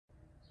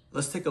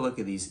Let's take a look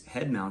at these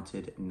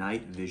head-mounted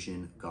night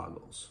vision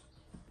goggles.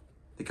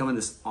 They come in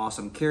this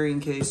awesome carrying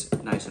case,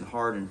 nice and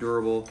hard and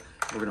durable.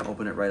 We're gonna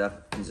open it right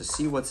up and just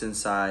see what's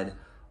inside,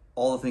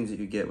 all the things that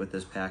you get with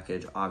this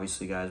package.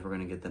 Obviously, guys, we're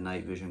gonna get the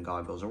night vision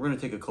goggles, and we're gonna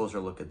take a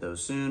closer look at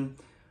those soon. I'm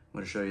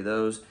gonna show you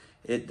those.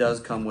 It does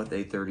come with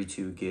a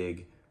 32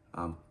 gig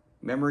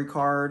memory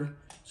card,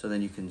 so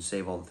then you can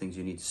save all the things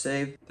you need to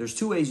save. There's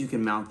two ways you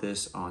can mount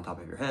this on top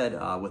of your head,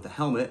 with a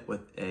helmet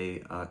with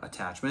a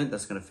attachment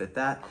that's gonna fit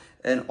that,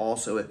 and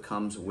also it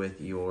comes with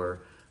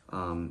your,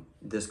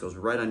 this goes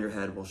right on your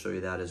head. We'll show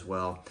you that as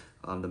well.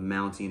 The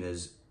mounting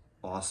is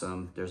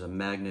awesome. There's a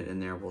magnet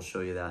in there. We'll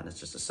show you that in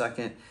just a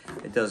second.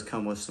 It does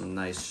come with some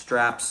nice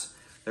straps.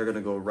 They're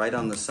gonna go right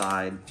on the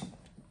side,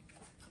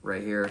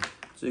 right here,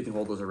 so you can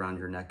hold those around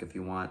your neck if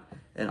you want.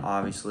 And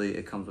obviously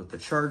it comes with the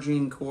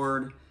charging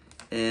cord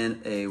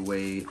and a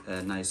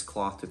nice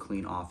cloth to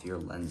clean off your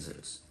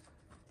lenses.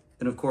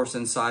 And of course,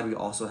 inside we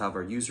also have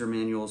our user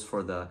manuals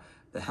for the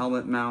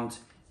helmet mount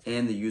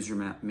and the user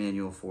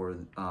manual for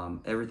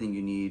everything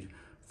you need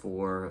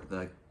for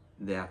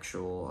the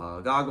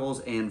actual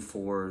goggles and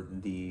for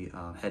the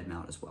head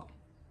mount as well.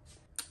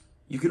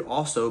 You could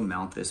also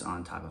mount this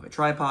on top of a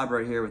tripod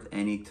right here with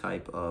any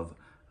type of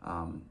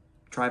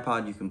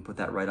tripod. You can put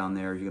that right on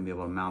there. You're gonna be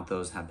able to mount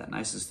those, have that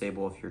nice and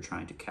stable if you're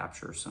trying to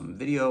capture some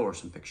video or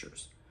some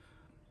pictures.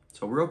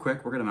 So real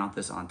quick, we're gonna mount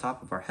this on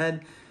top of our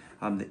head.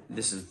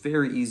 This is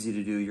very easy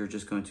to do. You're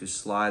just going to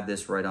slide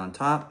this right on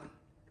top.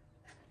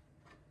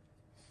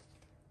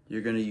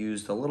 You're gonna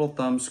use the little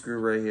thumb screw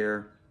right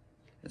here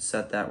and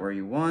set that where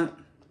you want.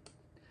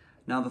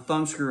 Now the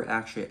thumb screw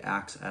actually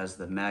acts as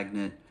the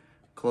magnet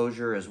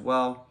closure as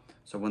well.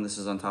 So when this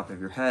is on top of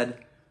your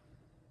head,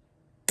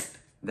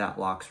 that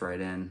locks right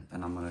in,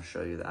 and I'm gonna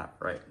show you that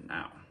right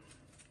now.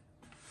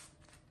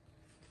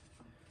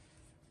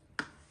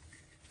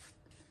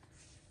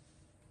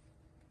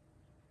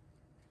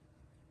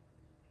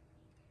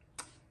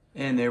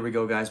 And there we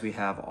go, guys. We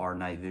have our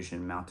night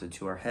vision mounted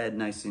to our head,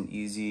 nice and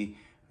easy,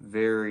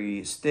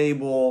 very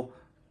stable.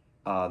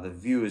 The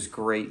view is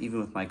great, even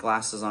with my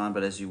glasses on,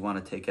 but as you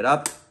want to take it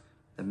up,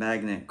 the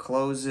magnet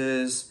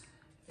closes,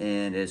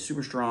 and it's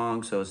super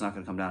strong, so it's not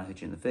gonna come down and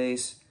hit you in the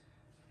face.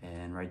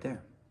 And right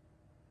there.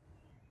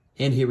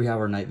 And here we have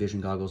our night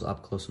vision goggles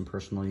up close and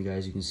personal, you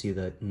guys. You can see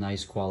the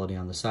nice quality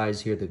on the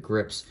sides here, the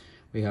grips.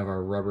 We have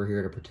our rubber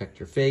here to protect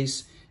your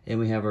face, and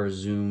we have our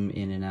zoom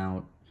in and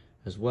out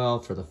as well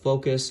for the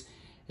focus.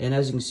 And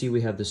as you can see,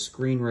 we have the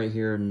screen right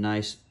here,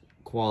 nice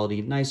quality,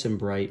 nice and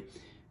bright.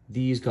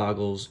 These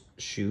goggles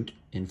shoot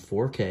in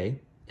 4K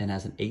and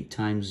has an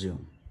 8x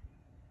zoom.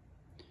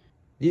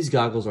 These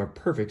goggles are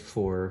perfect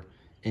for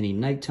any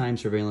nighttime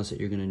surveillance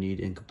that you're gonna need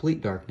in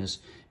complete darkness,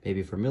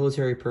 maybe for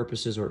military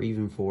purposes or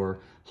even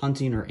for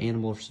hunting or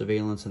animal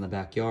surveillance in the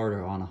backyard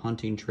or on a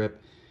hunting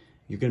trip.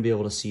 You're gonna be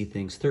able to see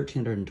things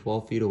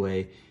 1,312 feet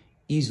away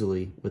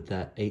easily with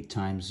that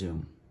 8x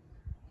zoom.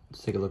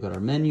 Let's take a look at our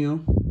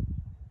menu.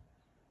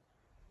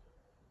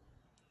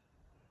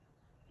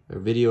 Our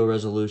video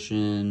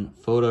resolution,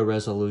 photo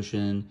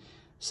resolution,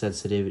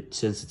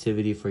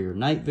 sensitivity for your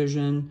night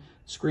vision,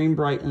 screen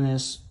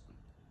brightness.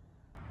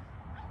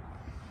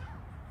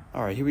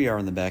 All right, here we are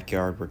in the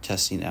backyard. We're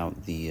testing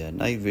out the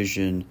night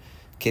vision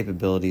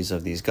capabilities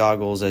of these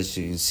goggles. As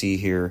you can see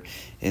here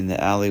in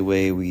the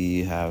alleyway,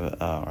 we have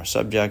our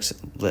subjects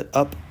lit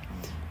up.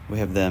 We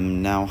have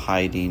them now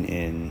hiding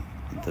in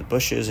the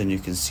bushes, and you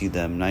can see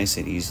them nice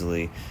and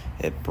easily.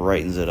 It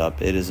brightens it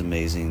up. It is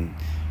amazing.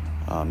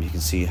 You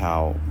can see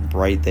how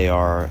bright they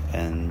are,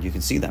 and you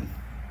can see them.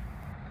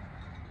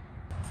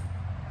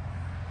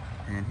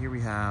 And here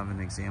we have an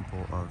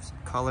example of some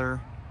color.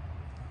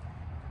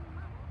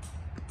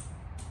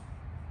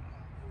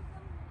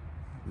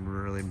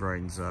 Really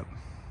brightens up.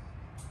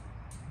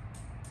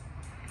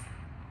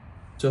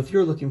 So if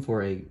you're looking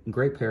for a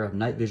great pair of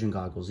night vision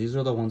goggles, these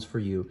are the ones for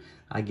you.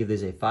 I give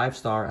these a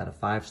 5-star out of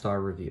 5-star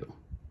review.